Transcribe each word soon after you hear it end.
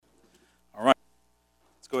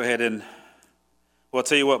Go ahead and, well, I'll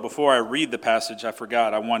tell you what, before I read the passage, I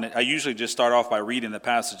forgot. I usually just start off by reading the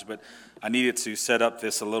passage, but I needed to set up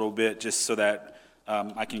this a little bit just so that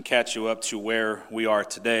I can catch you up to where we are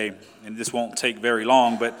today. And this won't take very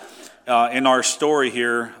long, but in our story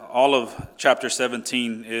here, all of chapter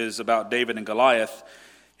 17 is about David and Goliath.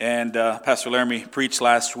 And Pastor Laramie preached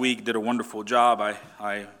last week, did a wonderful job.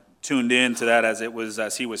 I tuned in to that as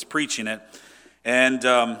he was preaching it.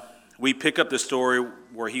 And we pick up the story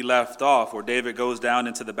where he left off, where David goes down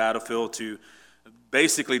into the battlefield to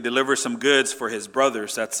basically deliver some goods for his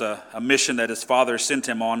brothers. That's a mission that his father sent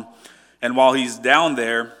him on. And while he's down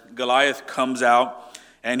there, Goliath comes out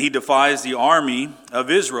and he defies the army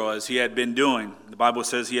of Israel as he had been doing. The Bible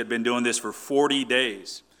says he had been doing this for 40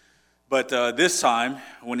 days. But this time,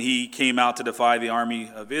 when he came out to defy the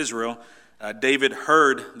army of Israel, David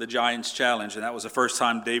heard the giant's challenge, and that was the first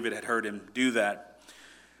time David had heard him do that.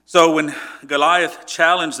 So when Goliath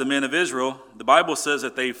challenged the men of Israel, the Bible says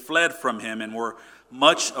that they fled from him and were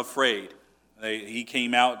much afraid. He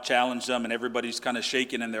came out, challenged them, and everybody's kind of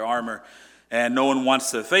shaking in their armor, and no one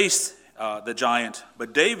wants to face the giant.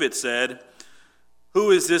 But David said,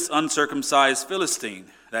 "Who is this uncircumcised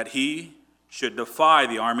Philistine, that he should defy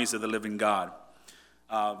the armies of the living God?"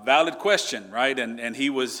 Valid question, right? And he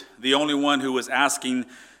was the only one who was asking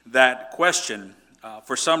that question.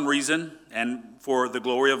 For some reason, and for the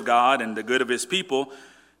glory of God and the good of his people,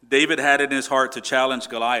 David had it in his heart to challenge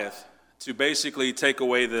Goliath, to basically take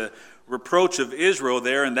away the reproach of Israel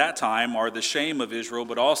there in that time, or the shame of Israel,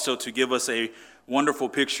 but also to give us a wonderful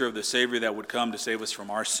picture of the Savior that would come to save us from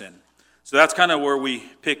our sin. So that's kind of where we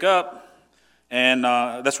pick up, and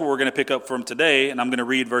that's what we're going to pick up from today, and I'm going to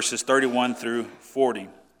read verses 31 through 40. He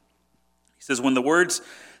says, "When the words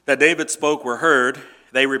that David spoke were heard,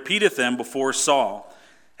 they repeated them before Saul,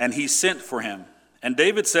 and he sent for him. And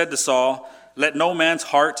David said to Saul, 'Let no man's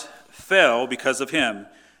heart fail because of him.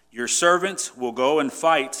 Your servant will go and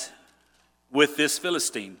fight with this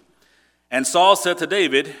Philistine.' And Saul said to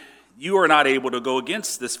David, 'You are not able to go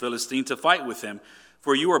against this Philistine to fight with him,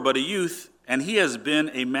 for you are but a youth, and he has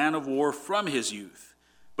been a man of war from his youth.'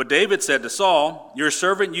 But David said to Saul, 'Your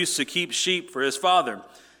servant used to keep sheep for his father,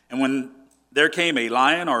 and when there came a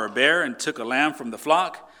lion or a bear and took a lamb from the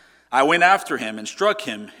flock, I went after him and struck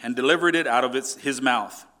him and delivered it out of his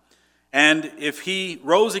mouth. And if he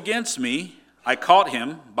rose against me, I caught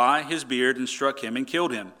him by his beard and struck him and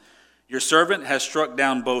killed him. Your servant has struck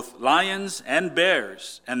down both lions and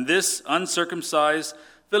bears, and this uncircumcised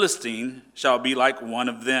Philistine shall be like one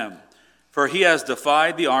of them, for he has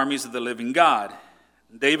defied the armies of the living God.'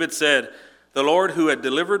 David said, 'The Lord who had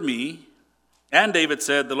delivered me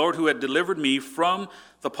from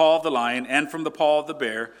the paw of the lion and from the paw of the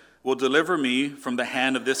bear will deliver me from the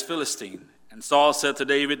hand of this Philistine.' And Saul said to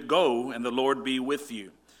David, 'Go, and the Lord be with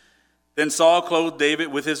you.' Then Saul clothed David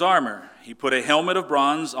with his armor. He put a helmet of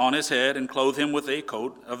bronze on his head and clothed him with a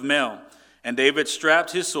coat of mail. And David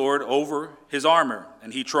strapped his sword over his armor.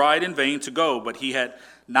 And he tried in vain to go, but he had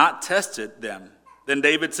not tested them. Then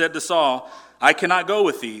David said to Saul, 'I cannot go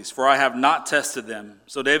with these, for I have not tested them.'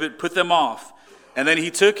 So David put them off. And then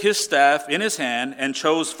he took his staff in his hand and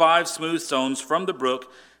chose 5 smooth stones from the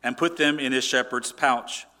brook and put them in his shepherd's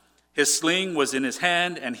pouch. His sling was in his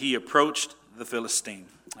hand, and he approached the Philistine."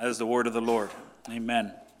 That is the word of the Lord.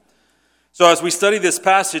 Amen. So as we study this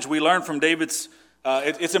passage, we learn from David's,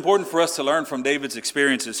 it's important for us to learn from David's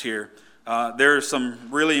experiences here. There are some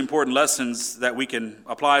really important lessons that we can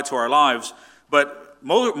apply to our lives, but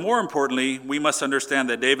more importantly, we must understand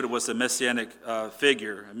that David was a messianic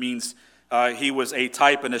figure. It means he was a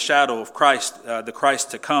type and a shadow of Christ, the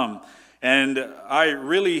Christ to come. And I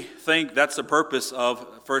really think that's the purpose of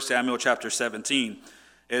 1 Samuel chapter 17,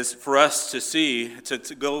 is for us to see, to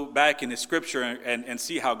go back in the scripture and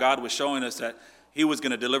see how God was showing us that he was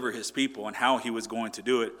going to deliver his people and how he was going to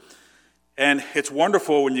do it. And it's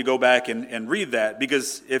wonderful when you go back and read that,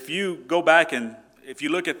 because if you go back and if you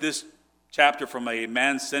look at this chapter from a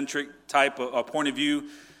man-centric type of point of view,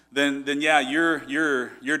 then yeah,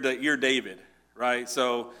 you're David, right?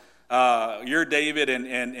 So you're David,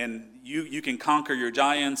 and you can conquer your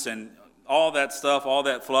giants and all that stuff, all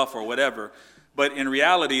that fluff or whatever. But in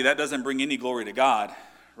reality, that doesn't bring any glory to God,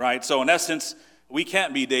 right? So in essence, we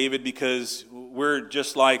can't be David because we're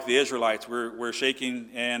just like the Israelites. We're shaking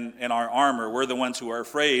in our armor. We're the ones who are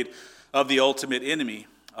afraid of the ultimate enemy.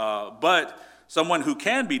 But someone who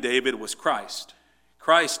can be David was Christ.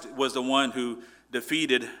 Christ was the one who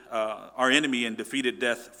defeated our enemy and defeated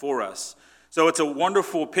death for us. So it's a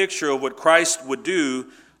wonderful picture of what Christ would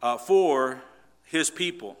do for his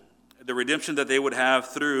people, the redemption that they would have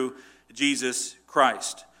through Jesus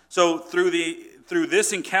Christ. So through through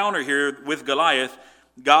this encounter here with Goliath,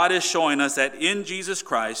 God is showing us that in Jesus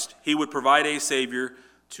Christ, he would provide a Savior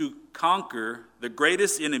to conquer the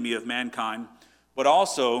greatest enemy of mankind, but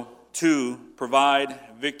also to provide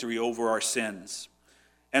victory over our sins.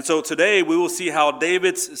 And so today we will see how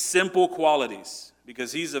David's simple qualities,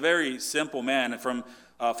 because he's a very simple man from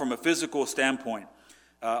a physical standpoint,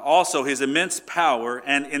 also his immense power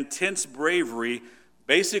and intense bravery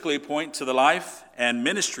basically point to the life and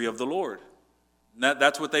ministry of the Lord.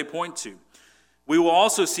 That's what they point to. We will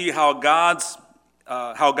also see how God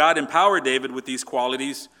empowered David with these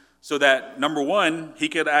qualities so that, number one, he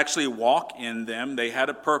could actually walk in them. They had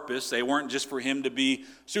a purpose. They weren't just for him to be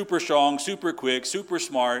super strong, super quick, super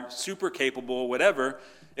smart, super capable, whatever.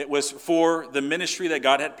 It was for the ministry that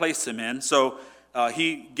God had placed him in. So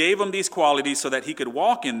he gave him these qualities so that he could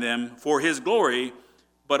walk in them for his glory,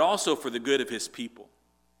 but also for the good of his people.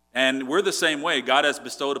 And we're the same way. God has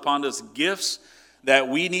bestowed upon us gifts that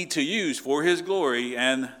we need to use for his glory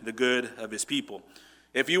and the good of his people.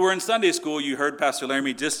 If you were in Sunday school, you heard Pastor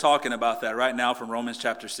Laramie just talking about that right now from Romans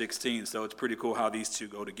chapter 16. So it's pretty cool how these two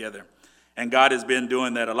go together. And God has been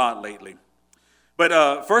doing that a lot lately.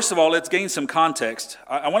 But first of all, let's gain some context.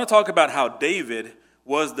 I want to talk about how David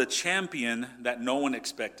was the champion that no one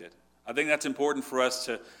expected. I think that's important for us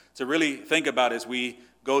to really think about as we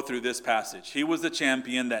go through this passage. He was the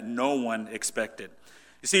champion that no one expected.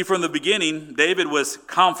 You see, from the beginning, David was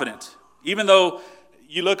confident. Even though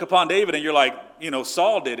you look upon David and you're like,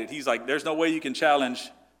 Saul did it. He's like, there's no way you can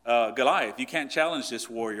challenge Goliath. You can't challenge this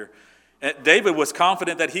warrior. David was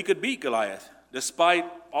confident that he could beat Goliath, despite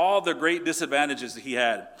all the great disadvantages that he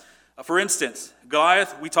had. For instance,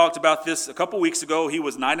 Goliath, we talked about this a couple weeks ago. He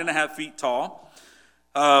was 9.5 feet tall.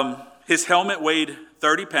 His helmet weighed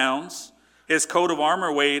 30 pounds. His coat of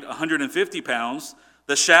armor weighed 150 pounds.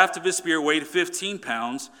 The shaft of his spear weighed 15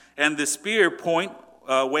 pounds. And the spear point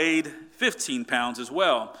weighed 15 pounds as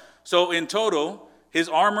well. So in total, his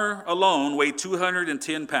armor alone weighed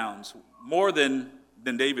 210 pounds, more than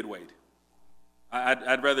David weighed.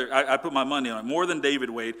 I'd put my money on it, more than David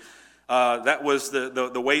weighed. That was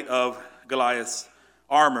the weight of Goliath's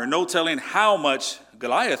armor. No telling how much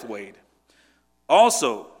Goliath weighed.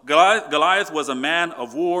 Also, Goliath was a man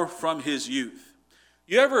of war from his youth.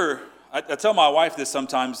 I tell my wife this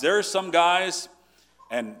sometimes, there are some guys,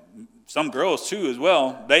 and some girls too as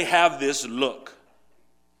well, they have this look.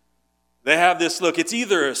 It's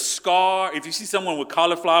either a scar, if you see someone with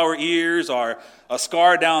cauliflower ears, or a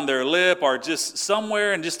scar down their lip, or just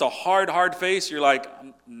somewhere and just a hard face, you're like,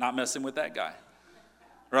 I'm not messing with that guy,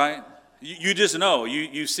 right? You just know.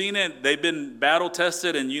 You've seen it. They've been battle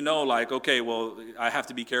tested, and you know, like, okay, well, I have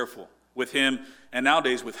to be careful with him, and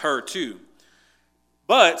nowadays with her too.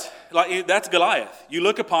 But that's Goliath. You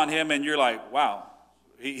look upon him, and you're like, wow,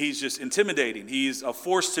 he's just intimidating. He's a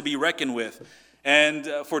force to be reckoned with. And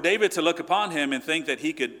for David to look upon him and think that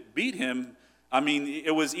he could beat him, I mean,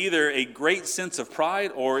 it was either a great sense of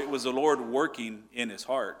pride or it was the Lord working in his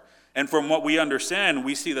heart. And from what we understand,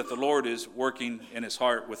 we see that the Lord is working in his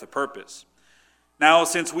heart with a purpose. Now,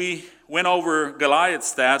 since we went over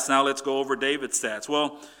Goliath's stats, now let's go over David's stats.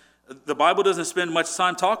 Well, the Bible doesn't spend much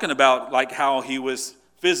time talking about like how he was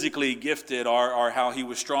physically gifted or how he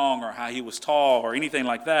was strong or how he was tall or anything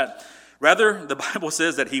like that. Rather, the Bible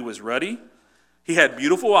says that he was ruddy, he had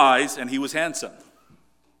beautiful eyes, and he was handsome.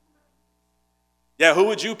 Yeah, who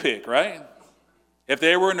would you pick, right? If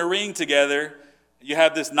they were in the ring together, you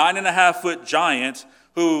have this 9.5-foot giant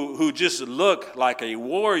who just looked like a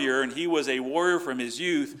warrior, and he was a warrior from his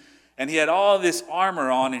youth, and he had all this armor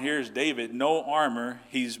on, and here's David, no armor.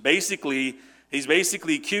 He's basically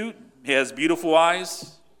cute. He has beautiful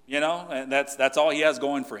eyes, and that's all he has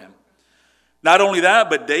going for him. Not only that,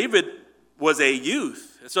 but David was a youth.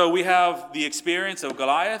 So we have the experience of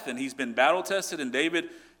Goliath, and he's been battle tested, and David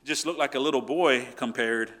just looked like a little boy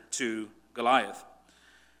compared to Goliath.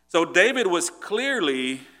 So David was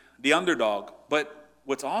clearly the underdog. But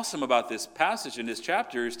what's awesome about this passage in this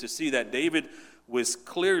chapter is to see that David was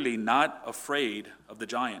clearly not afraid of the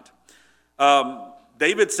giant.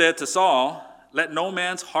 David said to Saul, "Let no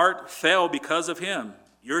man's heart fail because of him.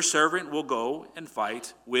 Your servant will go and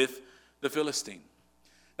fight with the Philistine."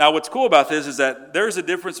 Now, what's cool about this is that there's a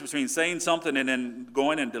difference between saying something and then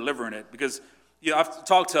going and delivering it. Because I've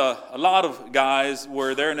talked to a lot of guys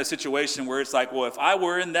where they're in a situation where it's like, well, if I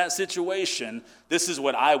were in that situation, this is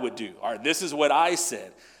what I would do, or this is what I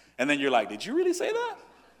said. And then you're like, did you really say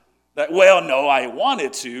that? Well, no, I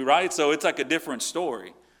wanted to, right? So it's like a different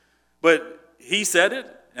story. But he said it,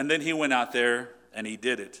 and then he went out there and he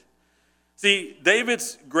did it. See,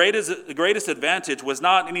 David's greatest advantage was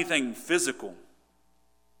not anything physical.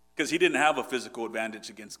 because he didn't have a physical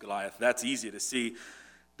advantage against Goliath. That's easy to see.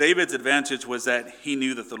 David's advantage was that he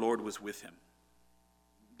knew that the Lord was with him.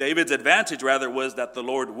 David's advantage, rather, was that the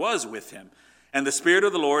Lord was with him. And the Spirit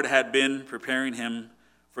of the Lord had been preparing him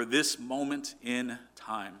for this moment in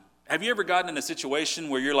time. Have you ever gotten in a situation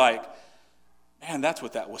where you're like, man, that's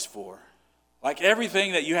what that was for? Like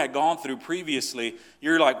everything that you had gone through previously,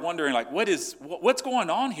 you're like wondering, like, what's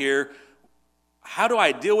going on here? How do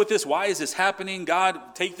I deal with this? Why is this happening?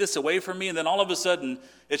 God, take this away from me. And then all of a sudden,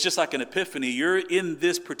 it's just like an epiphany. You're in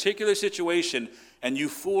this particular situation and you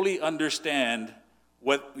fully understand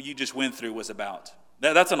what you just went through was about.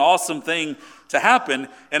 That's an awesome thing to happen.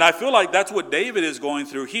 And I feel like that's what David is going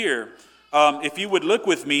through here. If you would look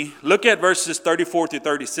with me, look at verses 34 through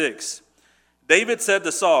 36. David said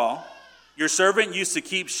to Saul, your servant used to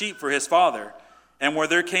keep sheep for his father. And where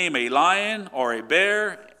there came a lion or a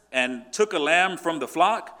bear and took a lamb from the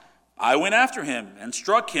flock, I went after him and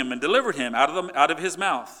struck him and delivered him out of his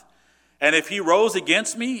mouth. And if he rose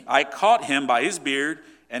against me, I caught him by his beard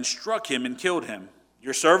and struck him and killed him.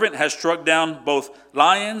 Your servant has struck down both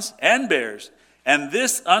lions and bears, and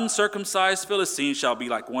this uncircumcised Philistine shall be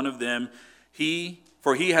like one of them,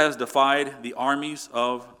 for he has defied the armies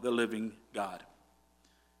of the living God.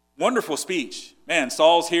 Wonderful speech. Man,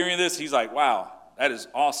 Saul's hearing this. He's like, wow, that is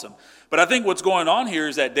awesome. But I think what's going on here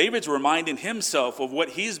is that David's reminding himself of what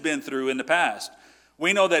he's been through in the past.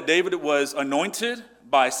 We know that David was anointed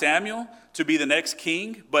by Samuel to be the next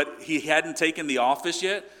king, but he hadn't taken the office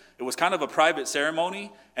yet. It was kind of a private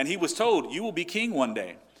ceremony, and he was told, you will be king one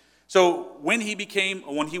day. So when he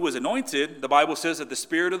was anointed, the Bible says that the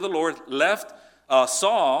Spirit of the Lord left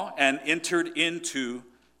Saul and entered into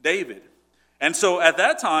David. And so at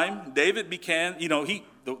that time, David began,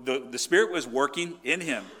 the Spirit was working in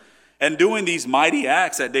him and doing these mighty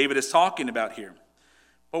acts that David is talking about here.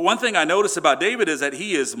 But one thing I notice about David is that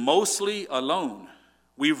he is mostly alone.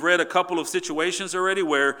 We've read a couple of situations already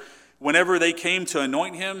where whenever they came to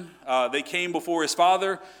anoint him, they came before his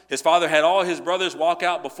father. His father had all his brothers walk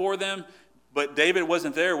out before them, but David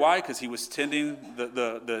wasn't there. Why? Because he was tending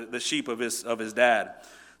the sheep of his dad.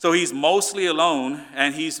 So he's mostly alone,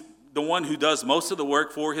 and he's the one who does most of the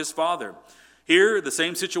work for his father. Here, the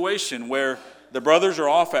same situation where the brothers are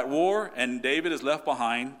off at war, and David is left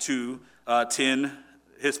behind to tend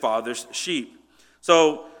his father's sheep.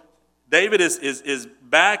 So David is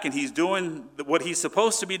back, and he's doing what he's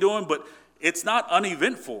supposed to be doing, but it's not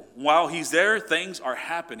uneventful. While he's there, things are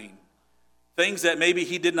happening. Things that maybe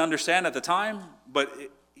he didn't understand at the time, but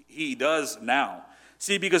he does now.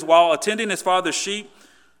 See, because while attending his father's sheep,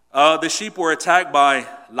 the sheep were attacked by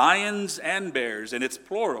lions and bears, and it's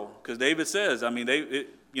plural, because David says,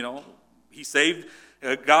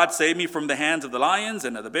 God saved me from the hands of the lions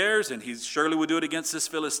and of the bears, and he surely would do it against this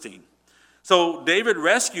Philistine. So David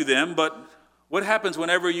rescued them, but what happens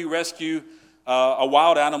whenever you rescue a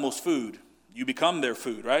wild animal's food? You become their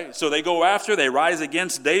food, right? So they rise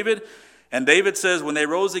against David, and David says when they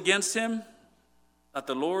rose against him, that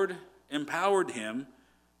the Lord empowered him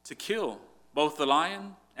to kill both the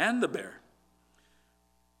lion and the bear.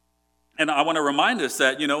 And I want to remind us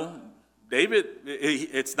that, David,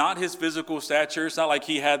 it's not his physical stature. It's not like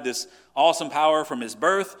he had this awesome power from his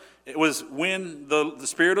birth. It was when the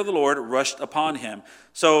Spirit of the Lord rushed upon him.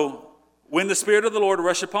 So when the Spirit of the Lord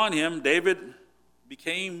rushed upon him, David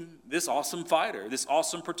became this awesome fighter, this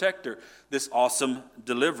awesome protector, this awesome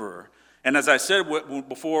deliverer. And as I said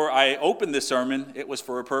before I opened this sermon, it was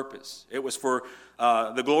for a purpose. It was for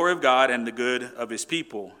the glory of God and the good of his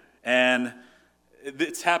people. And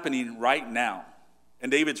it's happening right now.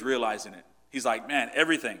 And David's realizing it. He's like, man,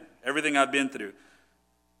 everything I've been through.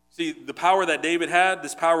 See, the power that David had,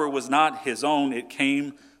 this power was not his own. It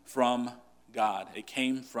came from God. It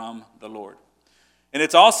came from the Lord. And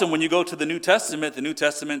it's awesome when you go to the New Testament. The New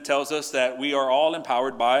Testament tells us that we are all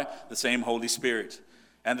empowered by the same Holy Spirit.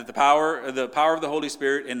 And that the power of the Holy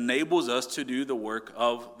Spirit enables us to do the work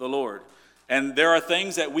of the Lord. And there are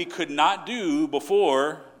things that we could not do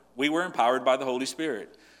before we were empowered by the Holy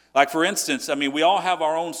Spirit. Like, for instance, we all have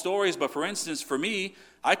our own stories, but for instance, for me,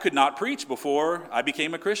 I could not preach before I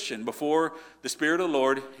became a Christian, before the Spirit of the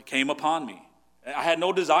Lord came upon me. I had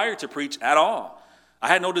no desire to preach at all. I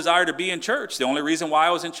had no desire to be in church. The only reason why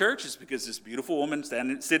I was in church is because this beautiful woman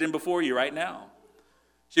sitting before you right now.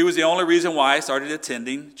 She was the only reason why I started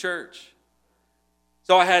attending church.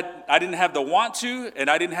 So I didn't have the want to, and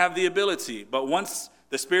I didn't have the ability. But once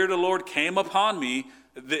the Spirit of the Lord came upon me,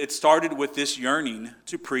 it started with this yearning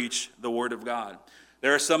to preach the Word of God.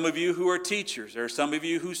 There are some of you who are teachers. There are some of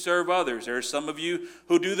you who serve others. There are some of you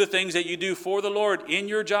who do the things that you do for the Lord in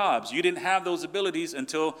your jobs. You didn't have those abilities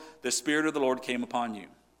until the Spirit of the Lord came upon you.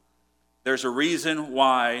 There's a reason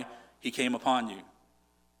why he came upon you.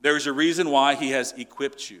 There's a reason why he has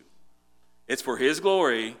equipped you. It's for his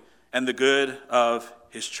glory and the good of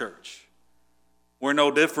his church. We're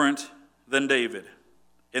no different than David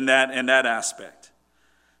in that aspect.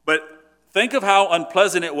 But think of how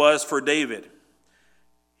unpleasant it was for David.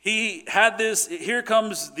 He had this, here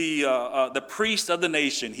comes the priest of the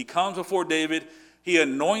nation. He comes before David. He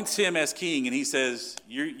anoints him as king, and he says,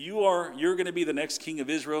 you're going to be the next king of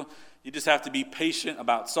Israel. You just have to be patient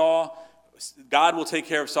about Saul. God will take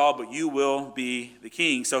care of Saul, but you will be the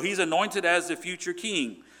king. So he's anointed as the future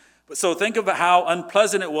king. But so think of how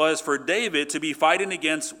unpleasant it was for David to be fighting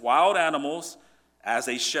against wild animals as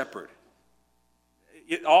a shepherd.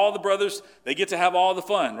 All the brothers, they get to have all the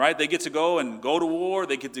fun, right? They get to go to war.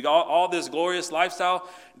 They get to go all this glorious lifestyle.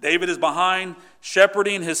 David is behind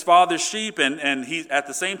shepherding his father's sheep, and he at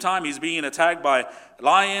the same time he's being attacked by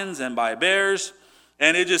lions and by bears.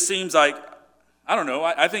 And it just seems like, I don't know,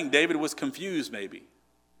 I think David was confused maybe.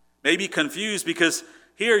 Maybe confused because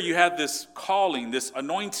here you have this calling, this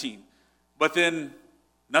anointing, but then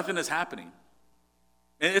nothing is happening.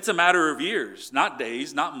 And it's a matter of years, not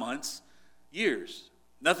days, not months, years.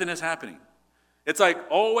 Nothing is happening. It's like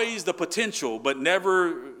always the potential, but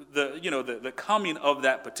never the coming of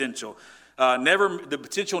that potential. The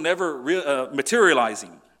potential never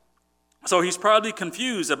materializing. So he's probably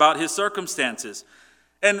confused about his circumstances.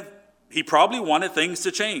 And he probably wanted things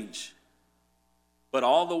to change. But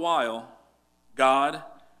all the while, God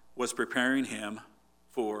was preparing him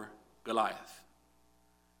for Goliath.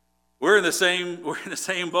 We're in the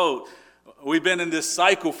same boat. We've been in this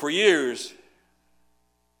cycle for years.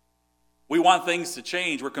 We want things to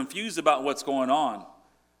change. We're confused about what's going on.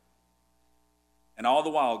 And all the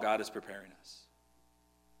while, God is preparing us.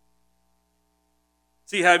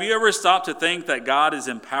 See, have you ever stopped to think that God is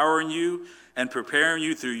empowering you and preparing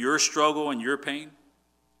you through your struggle and your pain?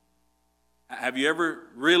 Have you ever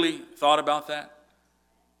really thought about that?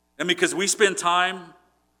 And because we spend time,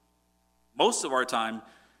 most of our time,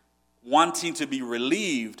 wanting to be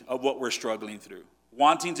relieved of what we're struggling through,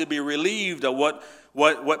 wanting to be relieved of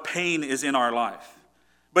what pain is in our life.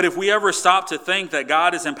 But if we ever stop to think that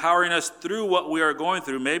God is empowering us through what we are going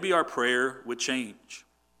through, maybe our prayer would change.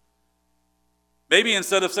 Maybe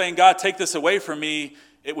instead of saying, God, take this away from me,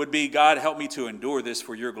 it would be, God, help me to endure this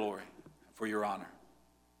for your glory, for your honor.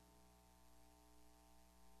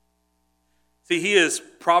 See, he is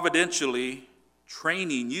providentially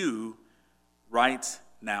training you right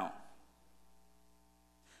now.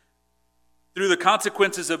 Through the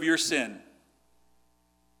consequences of your sin.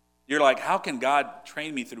 You're like, how can God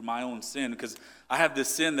train me through my own sin? Because I have this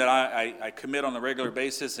sin that I commit on a regular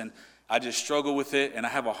basis, and I just struggle with it, and I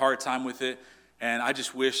have a hard time with it, and I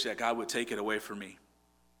just wish that God would take it away from me.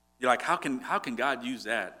 You're like, how can God use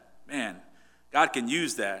that? Man, God can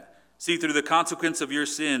use that. See, through the consequence of your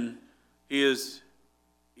sin, he is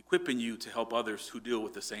equipping you to help others who deal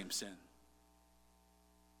with the same sin.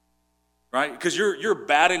 Right? Because you're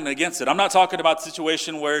battling against it. I'm not talking about a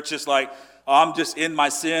situation where it's just like, oh, I'm just in my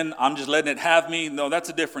sin, I'm just letting it have me. No, that's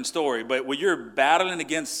a different story. But when you're battling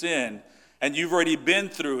against sin and you've already been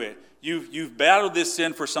through it, you've battled this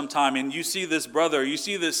sin for some time, and you see this brother, you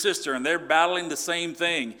see this sister, and they're battling the same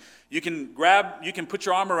thing. You can put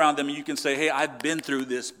your arm around them and you can say, hey, I've been through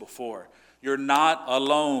this before. You're not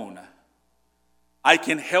alone. I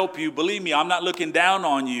can help you. Believe me, I'm not looking down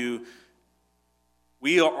on you.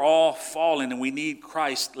 We are all fallen and we need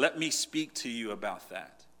Christ. Let me speak to you about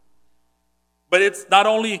that. But it's not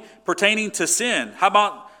only pertaining to sin. How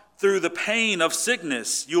about through the pain of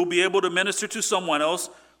sickness? You'll be able to minister to someone else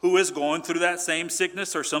who is going through that same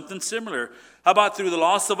sickness or something similar. How about through the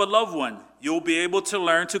loss of a loved one? You'll be able to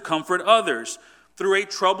learn to comfort others. Through a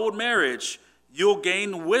troubled marriage, you'll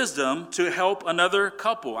gain wisdom to help another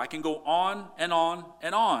couple. I can go on and on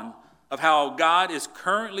and on of how God is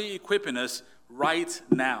currently equipping us right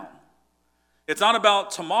now. It's not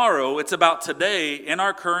about tomorrow, it's about today in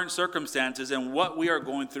our current circumstances and what we are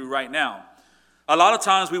going through right now. A lot of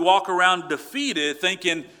times we walk around defeated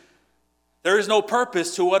thinking there is no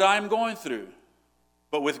purpose to what I'm going through.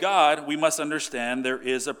 But with God, we must understand there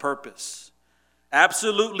is a purpose.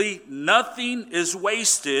 Absolutely nothing is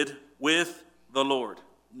wasted with the Lord.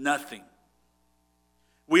 Nothing.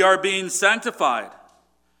 We are being sanctified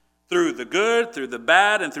through the good, through the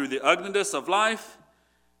bad, and through the ugliness of life.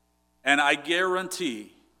 And I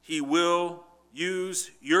guarantee he will use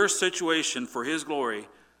your situation for his glory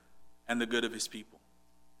and the good of his people.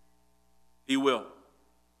 He will.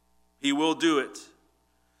 He will do it.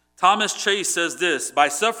 Thomas Chase says this, by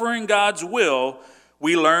suffering God's will,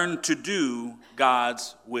 we learn to do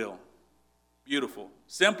God's will. Beautiful.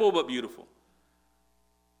 Simple but beautiful.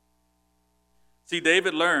 See,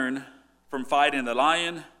 David learned from fighting the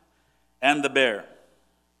lion and the bear.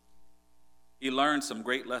 He learned some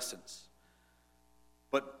great lessons.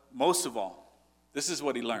 But most of all, this is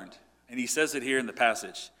what he learned. And he says it here in the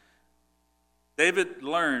passage. David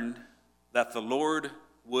learned that the Lord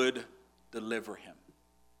would deliver him.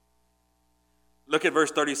 Look at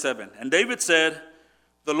verse 37. And David said,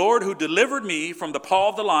 "The Lord who delivered me from the paw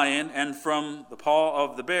of the lion and from the paw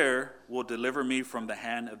of the bear will deliver me from the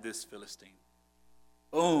hand of this Philistine."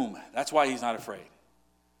 Boom. That's why he's not afraid.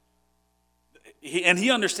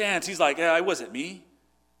 He understands. He's like, yeah, it wasn't me.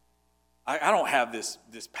 I don't have this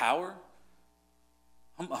power.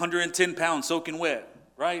 I'm 110 pounds soaking wet,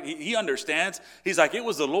 right? He understands. He's like, it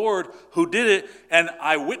was the Lord who did it, and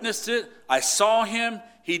I witnessed it. I saw him.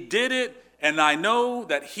 He did it, and I know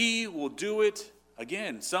that he will do it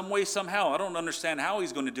again, some way, somehow. I don't understand how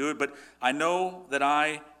he's going to do it, but I know that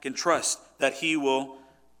I can trust that he will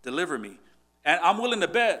deliver me. And I'm willing to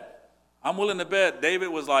bet David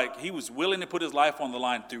was like, he was willing to put his life on the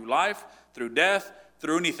line through life, through death,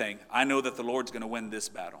 through anything. I know that the Lord's going to win this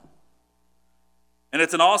battle. And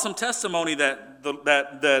it's an awesome testimony that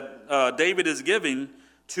David is giving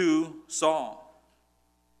to Saul.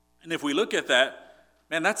 And if we look at that,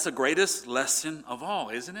 man, that's the greatest lesson of all,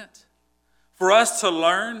 isn't it? For us to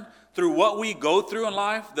learn through what we go through in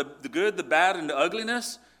life, the good, the bad, and the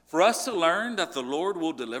ugliness, for us to learn that the Lord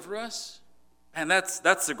will deliver us, and that's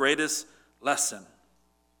the greatest lesson.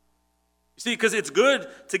 You see, because it's good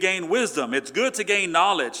to gain wisdom. It's good to gain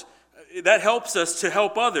knowledge. That helps us to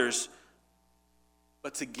help others.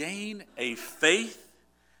 But to gain a faith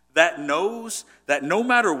that knows that no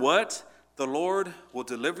matter what, the Lord will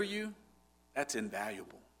deliver you, that's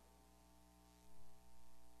invaluable.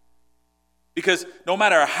 Because no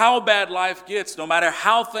matter how bad life gets, no matter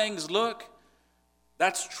how things look,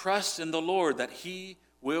 that's trust in the Lord that he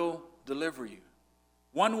will deliver you.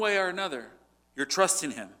 One way or another, you're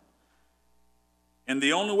trusting him. And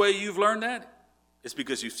the only way you've learned that is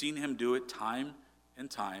because you've seen him do it time and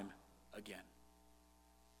time again.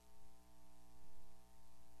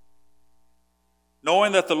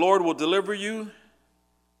 Knowing that the Lord will deliver you,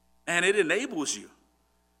 and it enables you.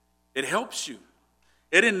 It helps you.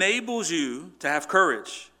 It enables you to have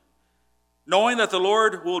courage. Knowing that the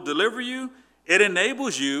Lord will deliver you, it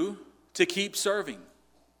enables you to keep serving.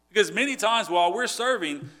 Because many times while we're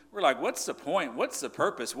serving, we're like, what's the point? What's the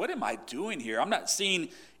purpose? What am I doing here? I'm not seeing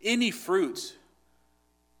any fruit.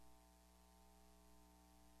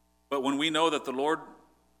 But when we know that the Lord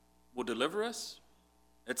will deliver us,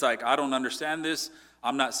 it's like, I don't understand this.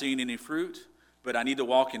 I'm not seeing any fruit, but I need to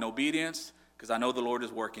walk in obedience because I know the Lord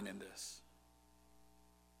is working in this.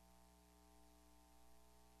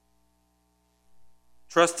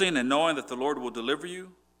 Trusting and knowing that the Lord will deliver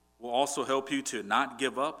you will also help you to not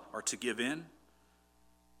give up or to give in.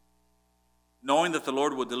 Knowing that the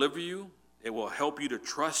Lord will deliver you, it will help you to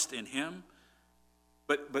trust in him.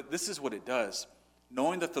 But this is what it does.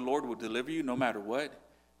 Knowing that the Lord will deliver you no matter what,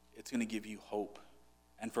 it's going to give you hope.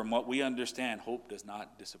 And from what we understand, hope does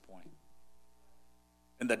not disappoint.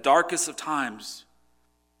 In the darkest of times,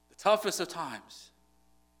 the toughest of times,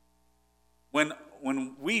 when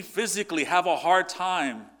we physically have a hard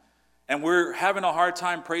time and we're having a hard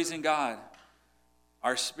time praising God,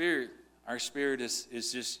 our spirit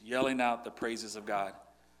is just yelling out the praises of God,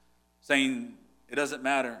 saying, it doesn't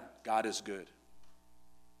matter, God is good.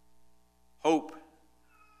 Hope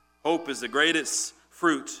is the greatest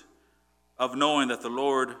fruit of knowing that the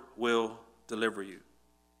Lord will deliver you.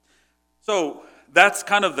 So that's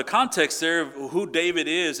kind of the context there of who David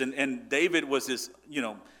is. And David was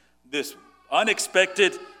this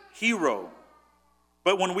unexpected hero.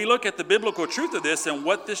 But when we look at the biblical truth of this and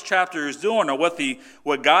what this chapter is doing, or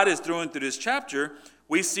what God is doing through this chapter,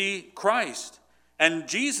 we see Christ. And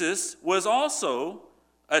Jesus was also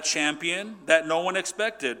a champion that no one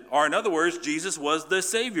expected. Or in other words, Jesus was the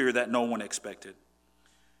Savior that no one expected.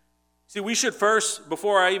 See, we should first,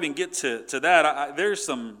 before I even get to that, there's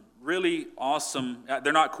some really awesome,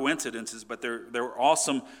 they're not coincidences, but they're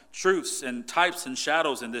awesome truths and types and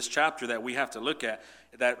shadows in this chapter that we have to look at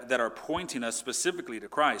that are pointing us specifically to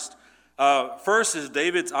Christ. First is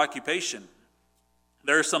David's occupation.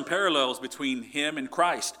 There are some parallels between him and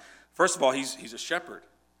Christ. First of all, he's a shepherd.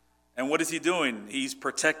 And what is he doing? He's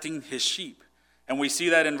protecting his sheep. And we see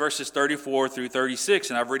that in verses 34 through 36.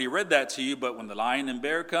 And I've already read that to you, but when the lion and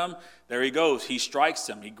bear come, there he goes. He strikes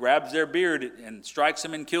them. He grabs their beard and strikes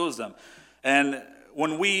them and kills them. And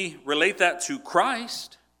when we relate that to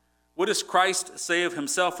Christ, what does Christ say of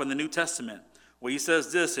himself in the New Testament? Well, he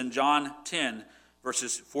says this in John 10,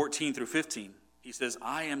 verses 14 through 15. He says,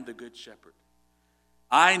 I am the good shepherd.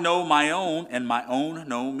 I know my own, and my own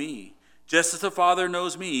know me. Just as the Father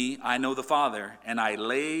knows me, I know the Father, and I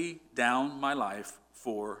lay down my life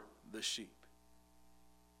for the sheep.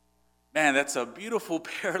 Man, that's a beautiful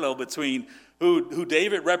parallel between who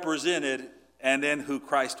David represented and then who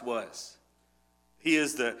Christ was.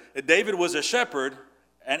 David was a shepherd,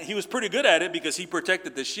 and he was pretty good at it because he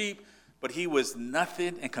protected the sheep, but he was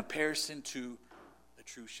nothing in comparison to the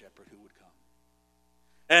true shepherd who would come.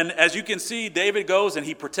 And as you can see, David goes and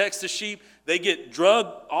he protects the sheep. They get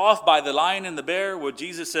drugged off by the lion and the bear, where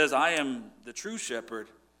Jesus says, I am the true shepherd.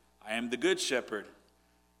 I am the good shepherd.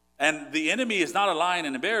 And the enemy is not a lion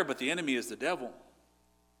and a bear, but the enemy is the devil.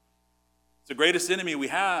 It's the greatest enemy we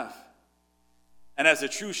have. And as a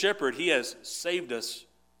true shepherd, he has saved us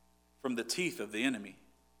from the teeth of the enemy.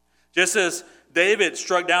 Just as David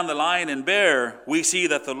struck down the lion and bear, we see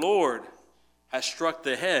that the Lord has struck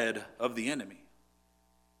the head of the enemy.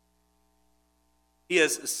 He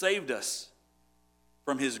has saved us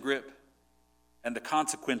from his grip and the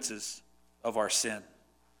consequences of our sin.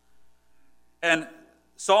 And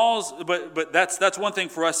but that's one thing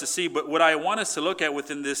for us to see. But what I want us to look at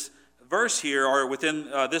within this verse here, or within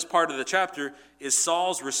this part of the chapter, is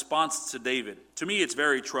Saul's response to David. To me, it's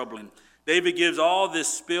very troubling. David gives all this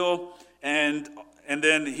spiel, and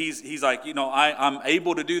then he's like, I'm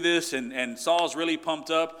able to do this, and Saul's really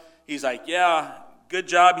pumped up. He's like, yeah, good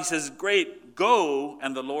job. He says, great, go,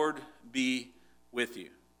 and the Lord be with you.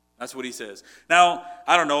 That's what he says. Now,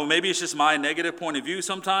 I don't know, maybe it's just my negative point of view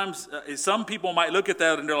sometimes. Some people might look at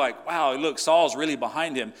that and they're like, wow, look, Saul's really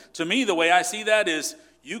behind him. To me, the way I see that is,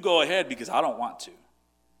 you go ahead because I don't want to.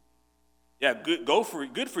 Yeah, good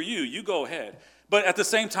for you. You go ahead. But at the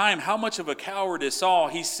same time, how much of a coward is Saul?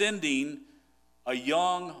 He's sending a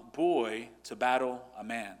young boy to battle a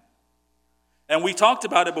man. And we talked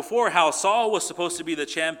about it before, how Saul was supposed to be the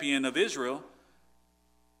champion of Israel.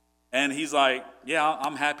 And he's like, yeah,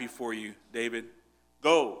 I'm happy for you, David.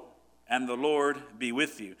 Go, and the Lord be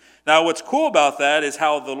with you. Now, what's cool about that is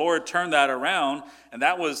how the Lord turned that around, and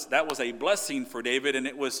that was a blessing for David, and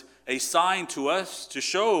it was a sign to us to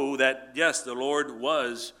show that, yes, the Lord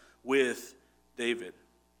was with David.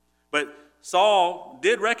 But Saul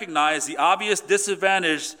did recognize the obvious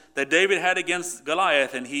disadvantage that David had against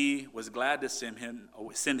Goliath, and he was glad to send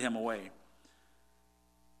him away.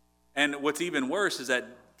 And what's even worse is that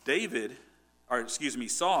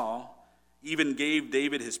Saul even gave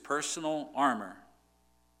David his personal armor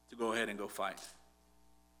to go ahead and go fight.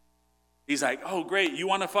 He's like, oh, great, you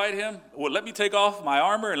want to fight him? Well, let me take off my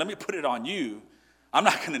armor and let me put it on you. I'm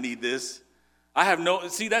not going to need this.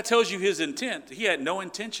 That tells you his intent. He had no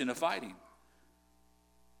intention of fighting.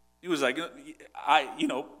 He was like,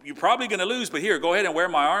 you're probably going to lose, but here, go ahead and wear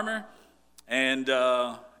my armor. And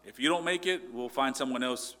if you don't make it, we'll find someone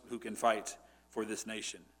else who can fight for this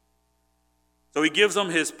nation. So he gives him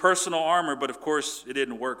his personal armor, but of course it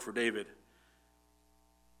didn't work for David.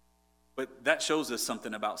 But that shows us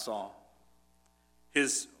something about Saul.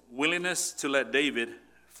 His willingness to let David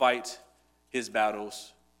fight his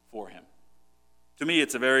battles for him. To me,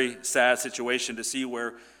 it's a very sad situation to see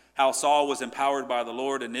how Saul was empowered by the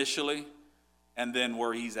Lord initially, and then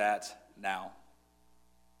where he's at now.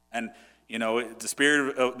 And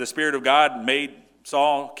the Spirit of God made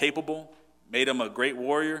Saul capable, made him a great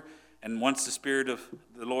warrior. And once the Spirit of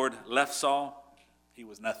the Lord left Saul, he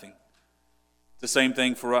was nothing. It's the same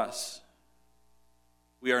thing for us.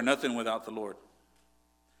 We are nothing without the Lord.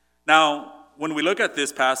 Now, when we look at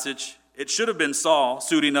this passage, it should have been Saul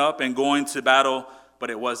suiting up and going to battle, but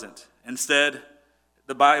it wasn't. Instead,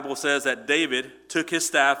 the Bible says that David took his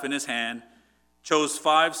staff in his hand, chose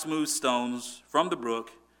 5 smooth stones from the brook,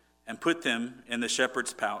 and put them in the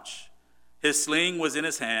shepherd's pouch. His sling was in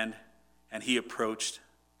his hand, and he approached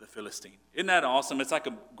the Philistine. Isn't that awesome? It's like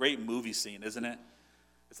a great movie scene, isn't it?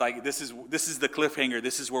 It's like this is the cliffhanger.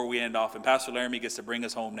 This is where we end off, and Pastor Laramie gets to bring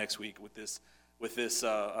us home next week with this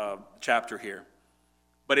chapter here.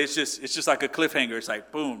 But it's just like a cliffhanger. It's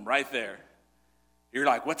like boom, right there. You're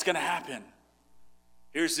like, what's going to happen?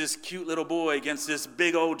 Here's this cute little boy against this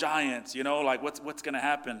big old giant. Like what's going to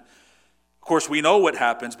happen? Of course, we know what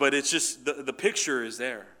happens, but it's just the picture is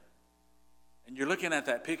there, and you're looking at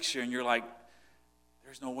that picture, and you're like,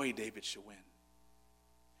 there's no way David should win.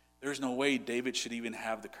 There's no way David should even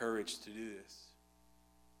have the courage to do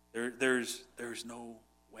this. There's no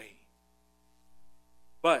way.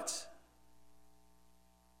 But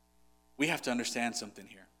we have to understand something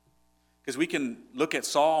here. Because we can look at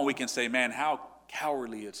Saul and we can say, man, how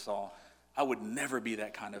cowardly is Saul. I would never be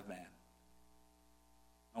that kind of man.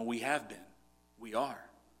 And we have been. We are.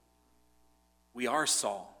 We are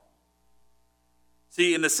Saul.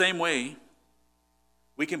 See, in the same way,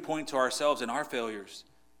 we can point to ourselves and our failures.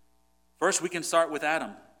 First, we can start with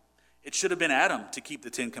Adam. It should have been Adam to keep the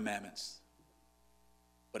 10 Commandments,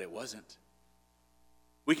 but it wasn't.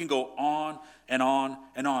 We can go on and on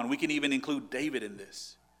and on. We can even include David in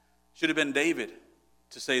this. Should have been David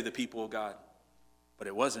to save the people of God, but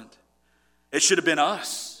it wasn't. It should have been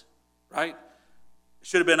us, right? It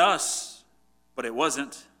should have been us, but it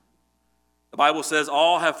wasn't. The Bible says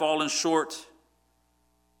all have fallen short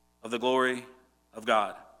of the glory of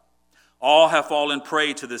God. All have fallen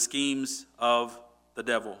prey to the schemes of the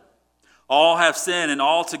devil. All have sinned and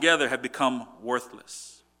all together have become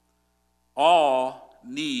worthless. All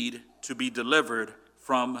need to be delivered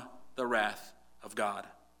from the wrath of God.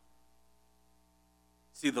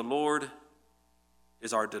 See, the Lord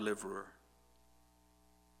is our deliverer.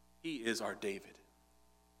 He is our David.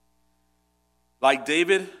 Like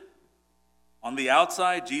David, on the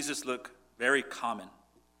outside, Jesus looked very common.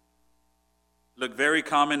 Looked very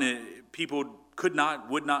common. People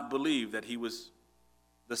would not believe that he was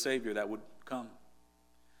the Savior that would come.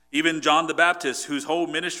 Even John the Baptist, whose whole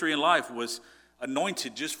ministry and life was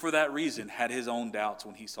anointed just for that reason, had his own doubts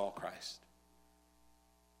when he saw Christ.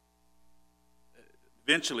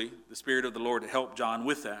 Eventually, the Spirit of the Lord helped John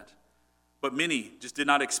with that. But many just did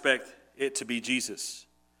not expect it to be Jesus.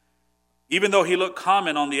 Even though he looked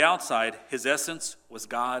common on the outside, his essence was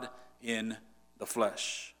God in the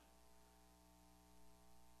flesh.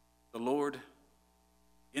 The Lord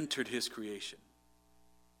entered his creation.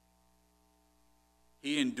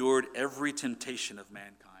 He endured every temptation of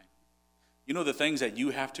mankind. You know the things that you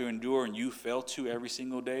have to endure and you fail to every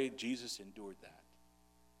single day? Jesus endured that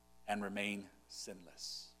and remained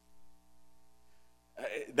sinless.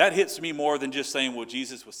 That hits me more than just saying, well,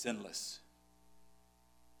 Jesus was sinless.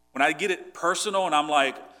 When I get it personal and I'm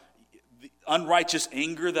like, the unrighteous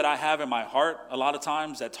anger that I have in my heart, a lot of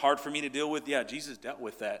times that's hard for me to deal with. Yeah, Jesus dealt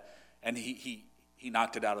with that, and he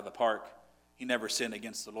knocked it out of the park. He never sinned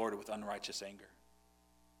against the Lord with unrighteous anger.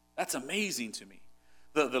 That's amazing to me.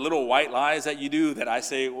 The little white lies that you do that I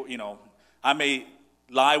say, you know, I may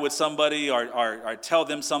lie with somebody or tell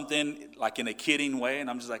them something like in a kidding way, and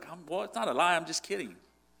I'm just like, well, it's not a lie, I'm just kidding.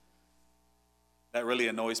 That really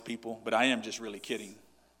annoys people, but I am just really kidding.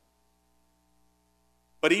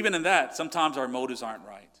 But even in that, sometimes our motives aren't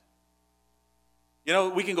right. You know,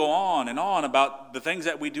 we can go on and on about the things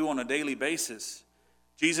that we do on a daily basis.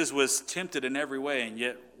 Jesus was tempted in every way and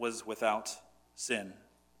yet was without sin.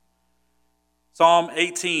 Psalm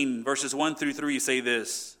 18, verses 1 through 3 say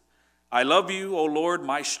this: I love you, O Lord,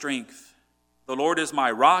 my strength. The Lord is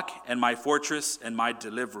my rock and my fortress and my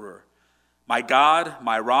deliverer. My God,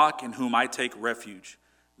 my rock in whom I take refuge.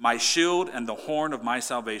 My shield and the horn of my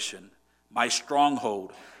salvation. My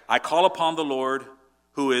stronghold. I call upon the Lord,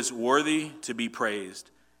 who is worthy to be praised,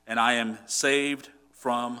 and I am saved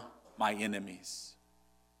from my enemies.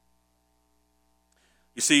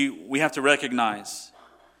 You see, we have to recognize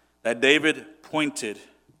that David pointed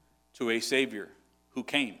to a Savior who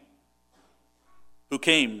came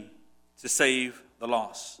to save the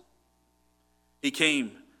lost. He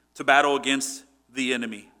came to battle against the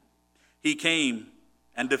enemy. He came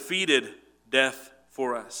and defeated death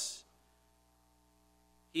for us.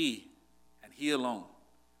 He, and He alone,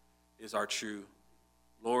 is our true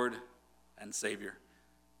Lord and Savior.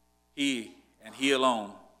 He, and He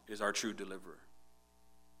alone, is our true deliverer.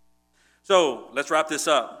 So, let's wrap this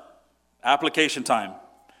up. Application time.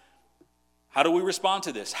 How do we respond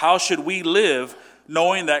to this? How should we live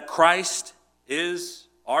knowing that Christ is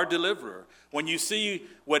our deliverer? When you see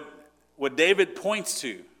what David points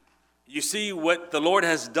to, you see what the Lord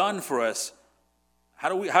has done for us,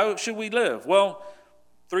 how should we live? Well,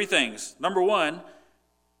 3 things. Number 1,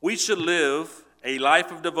 we should live a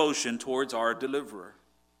life of devotion towards our deliverer.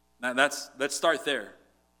 Now let's start there.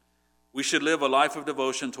 We should live a life of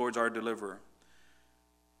devotion towards our deliverer.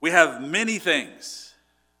 We have many things,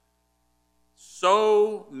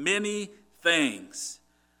 so many things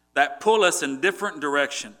that pull us in different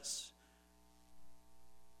directions.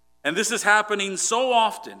 And this is happening so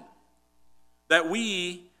often that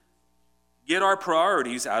we get our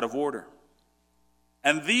priorities out of order.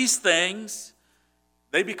 And these things,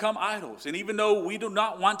 they become idols. And even though we do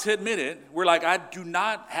not want to admit it, we're like, I do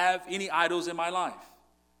not have any idols in my life.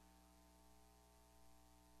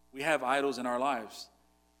 We have idols in our lives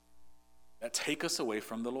that take us away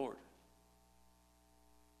from the Lord.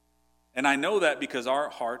 And I know that because our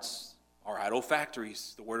hearts are idol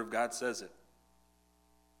factories. The Word of God says it.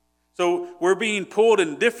 So we're being pulled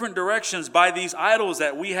in different directions by these idols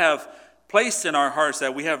that we have placed in our hearts,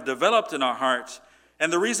 that we have developed in our hearts.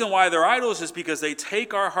 And the reason why they're idols is because they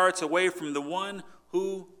take our hearts away from the one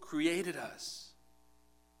who created us.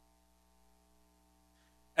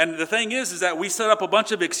 And the thing is that we set up a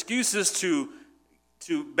bunch of excuses to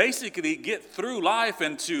basically get through life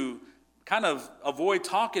and to kind of avoid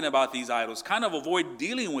talking about these idols, kind of avoid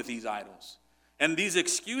dealing with these idols. And these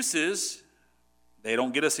excuses, they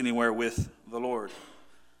don't get us anywhere with the Lord.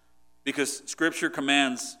 Because Scripture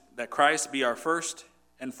commands that Christ be our first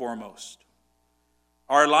and foremost.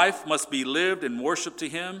 Our life must be lived in worship to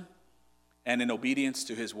Him and in obedience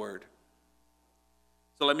to His word.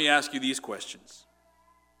 So let me ask you these questions.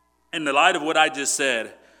 In the light of what I just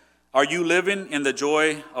said, are you living in the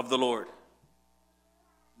joy of the Lord?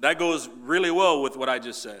 That goes really well with what I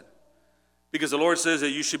just said. Because the Lord says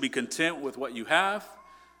that you should be content with what you have,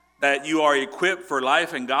 that you are equipped for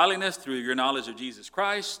life and godliness through your knowledge of Jesus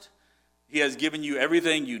Christ. He has given you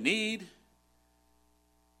everything you need.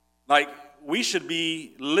 Like, we should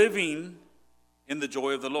be living in the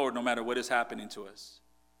joy of the Lord no matter what is happening to us.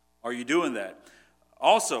 Are you doing that?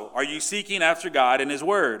 Also, are you seeking after God and His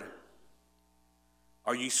word?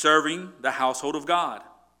 Are you serving the household of God?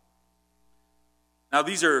 Now,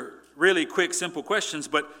 these are really quick, simple questions,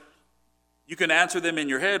 but you can answer them in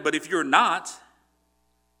your head. But if you're not,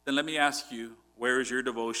 then let me ask you, where is your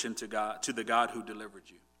devotion to God, to the God who delivered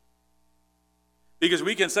you? Because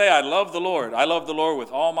we can say, I love the Lord. I love the Lord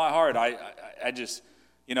with all my heart.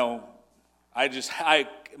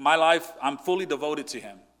 My life, I'm fully devoted to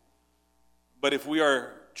Him. But if we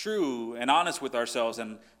are true and honest with ourselves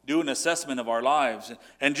and do an assessment of our lives,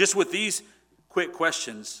 and just with these quick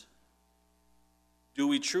questions, do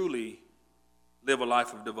we truly live a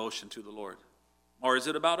life of devotion to the Lord? Or is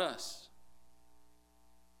it about us?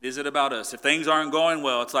 Is it about us? If things aren't going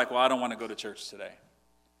well, it's like, well, I don't want to go to church today.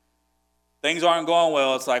 Things aren't going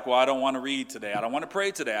well, it's like, well, I don't want to read today. I don't want to pray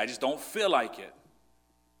today. I just don't feel like it.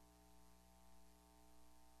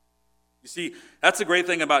 You see, that's the great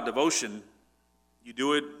thing about devotion. You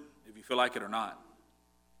do it if you feel like it or not.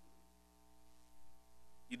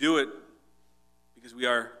 You do it because we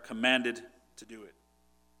are commanded to do it.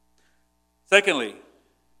 Secondly,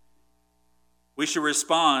 we should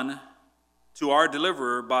respond to our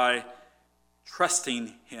deliverer by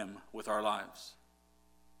trusting Him with our lives.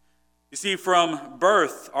 You see, from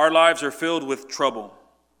birth, our lives are filled with trouble.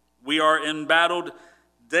 We are embattled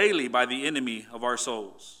daily by the enemy of our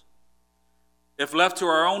souls. If left to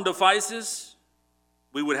our own devices,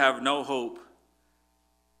 we would have no hope.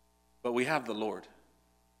 But we have the Lord.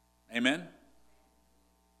 Amen?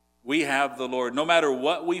 We have the Lord. No matter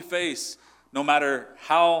what we face, no matter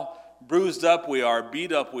how bruised up we are,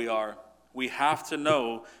 beat up we are, we have to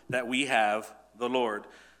know that we have the Lord.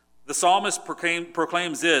 The psalmist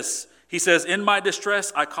proclaims this. He says, in my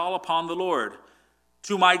distress, I call upon the Lord.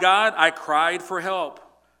 To my God, I cried for help.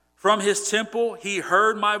 From His temple, He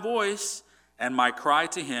heard my voice, and my cry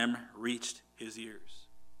to Him reached His ears.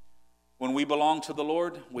 When we belong to the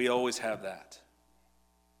Lord, we always have that.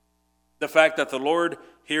 The fact that the Lord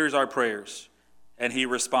hears our prayers, and He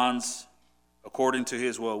responds according to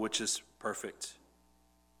His will, which is perfect.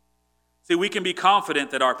 See, we can be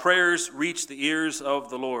confident that our prayers reach the ears of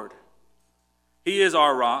the Lord. He is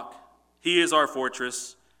our rock. He is our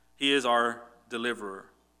fortress. He is our deliverer.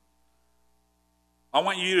 I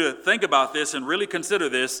want you to think about this and really consider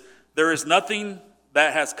this. There is nothing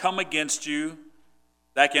that has come against you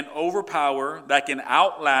that can overpower, that can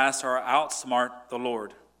outlast or outsmart the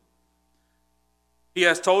Lord. He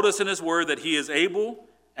has told us in His word that He is able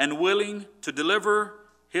and willing to deliver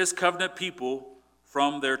His covenant people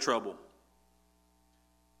from their trouble.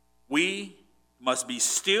 We must be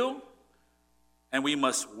still and we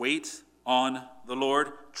must wait on the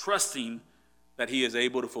Lord, trusting that He is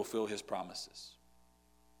able to fulfill His promises.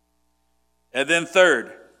 And then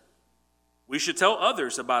third, we should tell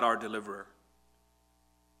others about our deliverer.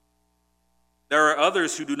 There are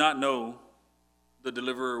others who do not know the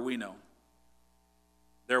deliverer we know.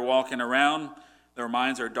 They're walking around, their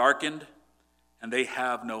minds are darkened, and they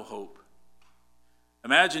have no hope.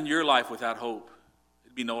 Imagine your life without hope.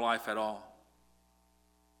 It'd be no life at all.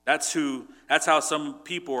 That's how some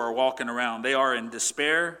people are walking around. They are in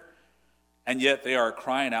despair, and yet they are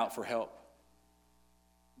crying out for help.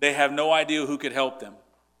 They have no idea who could help them.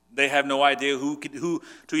 They have no idea who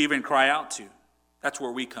to even cry out to. That's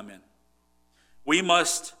where we come in. We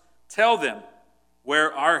must tell them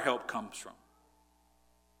where our help comes from,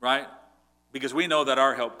 right? Because we know that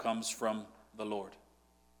our help comes from the Lord,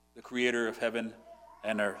 the creator of heaven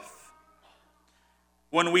and earth.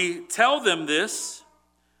 When we tell them this,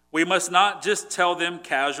 we must not just tell them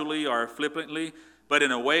casually or flippantly, but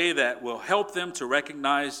in a way that will help them to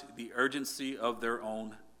recognize the urgency of their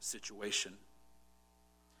own situation.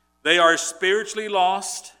 They are spiritually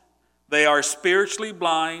lost. They are spiritually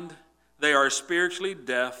blind. They are spiritually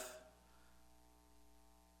deaf.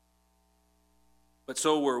 But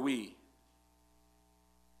so were we.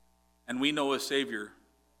 And we know a Savior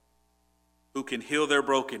who can heal their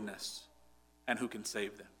brokenness and who can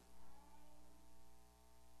save them.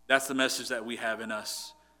 That's the message that we have in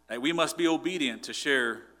us, that we must be obedient to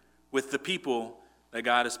share with the people that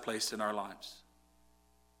God has placed in our lives.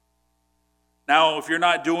 Now, if you're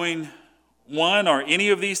not doing one or any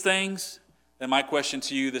of these things, then my question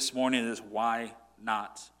to you this morning is, why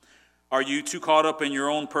not? Are you too caught up in your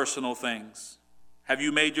own personal things? Have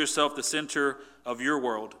you made yourself the center of your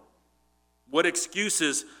world? What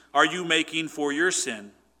excuses are you making for your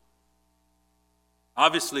sin?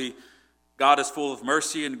 Obviously, God is full of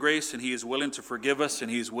mercy and grace, and he is willing to forgive us, and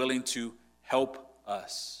he is willing to help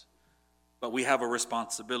us. But we have a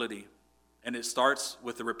responsibility, and it starts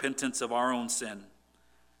with the repentance of our own sin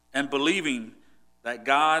and believing that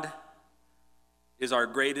God is our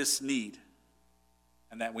greatest need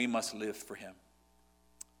and that we must live for him.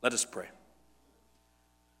 Let us pray.